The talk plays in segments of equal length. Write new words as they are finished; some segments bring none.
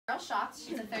Shots.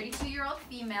 She's a 32-year-old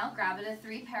female, gravida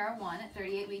 3, para 1 at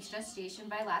 38 weeks gestation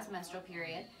by last menstrual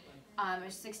period. A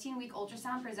 16-week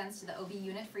ultrasound presents to the OB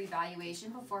unit for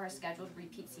evaluation before her scheduled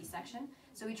repeat C-section.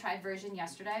 So we tried version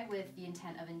yesterday with the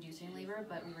intent of inducing labor,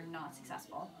 but we were not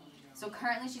successful. So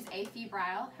currently she's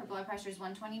afebrile. Her blood pressure is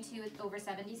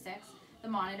 122/76. The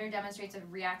monitor demonstrates a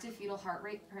reactive fetal heart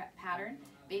rate pattern.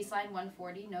 Baseline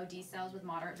 140, no decels with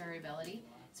moderate variability.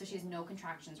 So she has no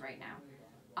contractions right now.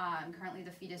 Currently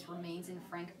the fetus remains in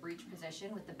frank breech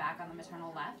position with the back on the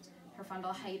maternal left. Her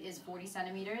fundal height is 40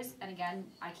 centimeters, and again,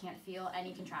 I can't feel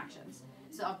any contractions.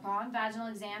 So upon vaginal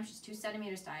exam, she's 2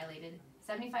 centimeters dilated,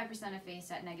 75%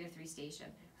 effaced at -3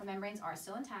 station. Her membranes are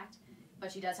still intact,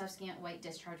 but she does have scant white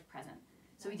discharge present.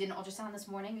 So we did an ultrasound this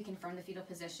morning, we confirmed the fetal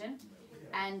position,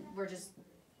 and we're just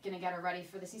gonna get her ready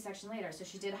for the C-section later. So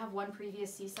she did have one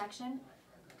previous C-section,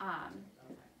 but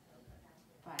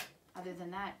other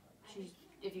than that,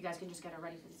 if you guys can just get her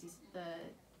ready for the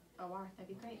OR, that'd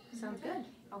be great. Sounds good.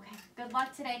 Okay. Good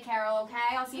luck today, Carol,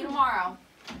 okay? I'll see you tomorrow.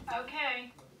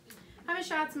 Okay. Hi, Ms.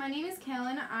 Schatz. My name is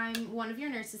Kaylin. I'm one of your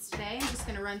nurses today. I'm just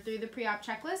going to run through the pre-op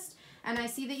checklist, and I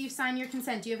see that you've signed your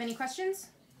consent. Do you have any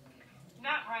questions?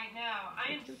 Not right now.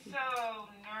 I am so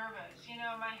nervous. You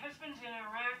know, my husband's in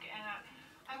Iraq, and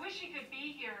I wish he could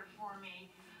be here for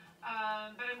me,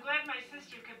 but I'm glad my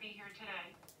sister could be here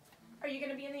today. Are you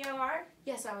going to be in the OR?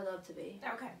 Yes, I would love to be.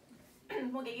 Okay.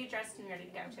 We'll get you dressed and ready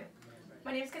to go, too.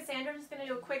 My name's Cassandra. I'm just going to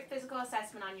do a quick physical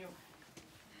assessment on you.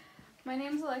 My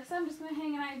name's Alexa. I'm just going to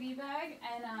hang an IV bag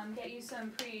and get you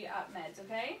some pre-op meds,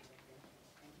 okay?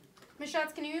 Ms.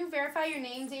 Schatz, can you verify your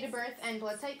name, date of birth, and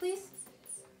blood type, please?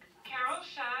 Carol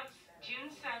Schatz, June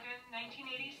 2nd,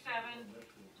 1987,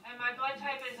 and my blood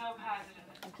type is O positive.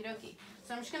 Okie dokie.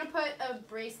 So I'm just going to put a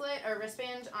bracelet or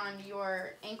wristband on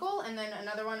your ankle and then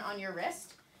another one on your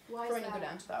wrist Why for is when you go that?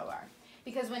 down to the OR.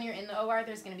 Because when you're in the OR,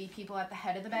 there's going to be people at the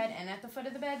head of the bed and at the foot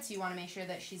of the bed, so you want to make sure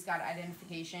that she's got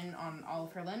identification on all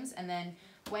of her limbs, and then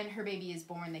when her baby is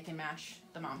born, they can match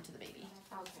the mom to the baby.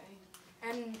 Okay.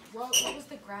 And what was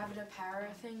the gravida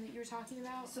para thing that you were talking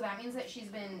about? So that means that she's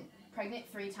been pregnant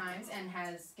 3 times and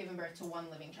has given birth to 1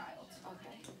 living child.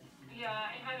 Okay. Yeah,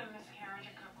 I had a miscarriage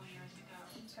a couple years ago.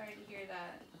 I'm sorry to hear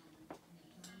that.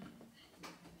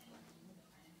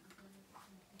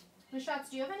 Ms. Schatz,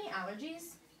 do you have any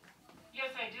allergies?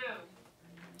 Yes, I do.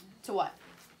 To what?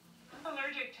 I'm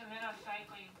allergic to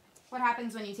minocycline. What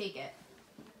happens when you take it?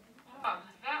 Oh,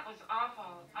 that was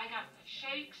awful. I got the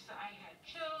shakes, I had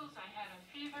chills, I had a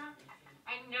fever.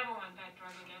 I never want that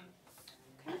drug again.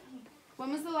 Okay.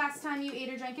 When was the last time you ate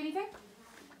or drank anything?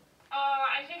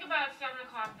 I think about 7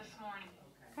 o'clock this morning.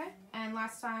 Okay. And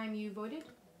last time you voided?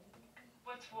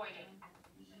 What's voided?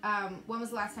 When was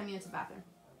the last time you went to the bathroom?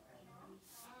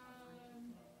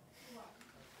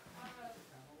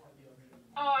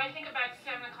 I think about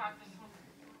 7 o'clock this morning.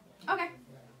 Okay.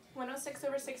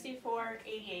 106/64,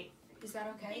 88. Is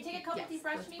that Can okay? you take a couple Yes, deep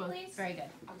breaths that's for me, both please? very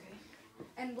good. Okay.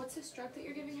 And what's this drug that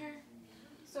you're giving her?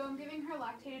 So I'm giving her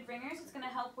lactated ringers. It's going to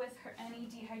help with her any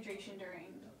dehydration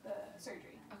during the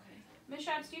surgery. Okay. Ms.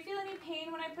 Schatz, do you feel any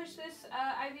pain when I push this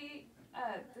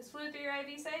this fluid through your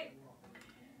IV site?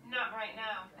 Not right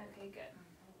now. Okay, good.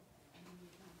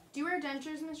 Do you wear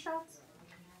dentures, Ms. Schatz?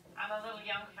 I'm a little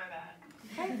young for that.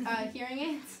 Okay. Hearing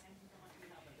aids?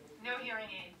 No hearing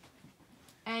aids.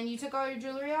 And you took all your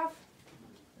jewelry off?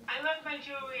 I left my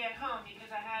jewelry at home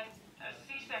because I had a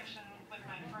C-section with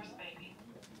my first baby.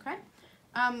 Okay.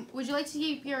 Would you like to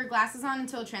keep your glasses on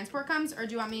until transport comes, or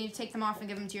do you want me to take them off and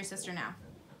give them to your sister now?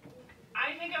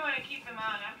 I think I want to keep them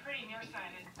on. I'm pretty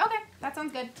nearsighted. Okay, that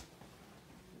sounds good.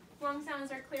 Lung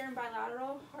sounds are clear and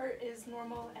bilateral. Heart is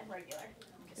normal and regular.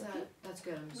 That's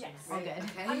good. I'm just Yes. All good.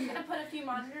 Okay. I'm going to put a few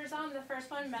monitors on. The first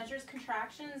one measures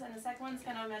contractions, and the second one's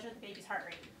going to measure the baby's heart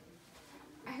rate.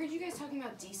 I heard you guys talking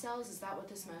about decels. Is that what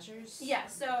this measures? Yeah,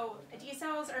 so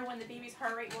decels are when the baby's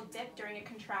heart rate will dip during a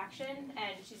contraction,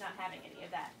 and she's not having any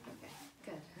of that. Okay.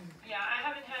 Good. Yeah, I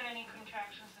haven't had any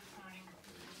contractions this morning.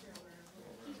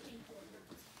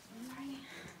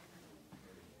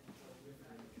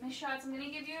 Ms. Schatz, I'm going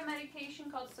to give you a medication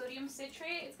called sodium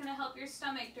citrate. It's going to help your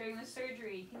stomach during the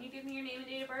surgery. Can you give me your name and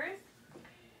date of birth?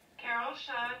 Carol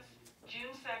Schatz,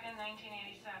 June 2nd,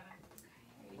 1987.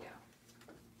 Here you go.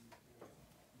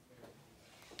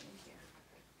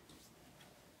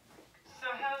 So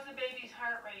how's the baby's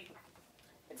heart rate?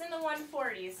 It's in the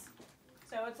 140s,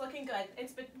 so it's looking good.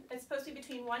 It's supposed to be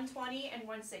between 120 and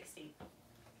 160.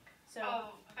 So,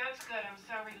 Oh, that's good. I'm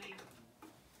so relieved.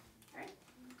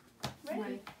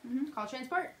 ready? Call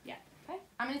transport? Yeah. Okay.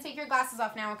 I'm going to take your glasses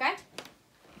off now, okay?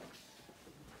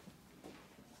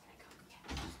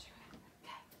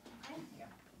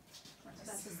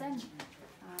 sing.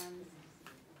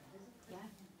 Yeah.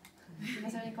 You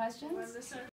guys have any questions?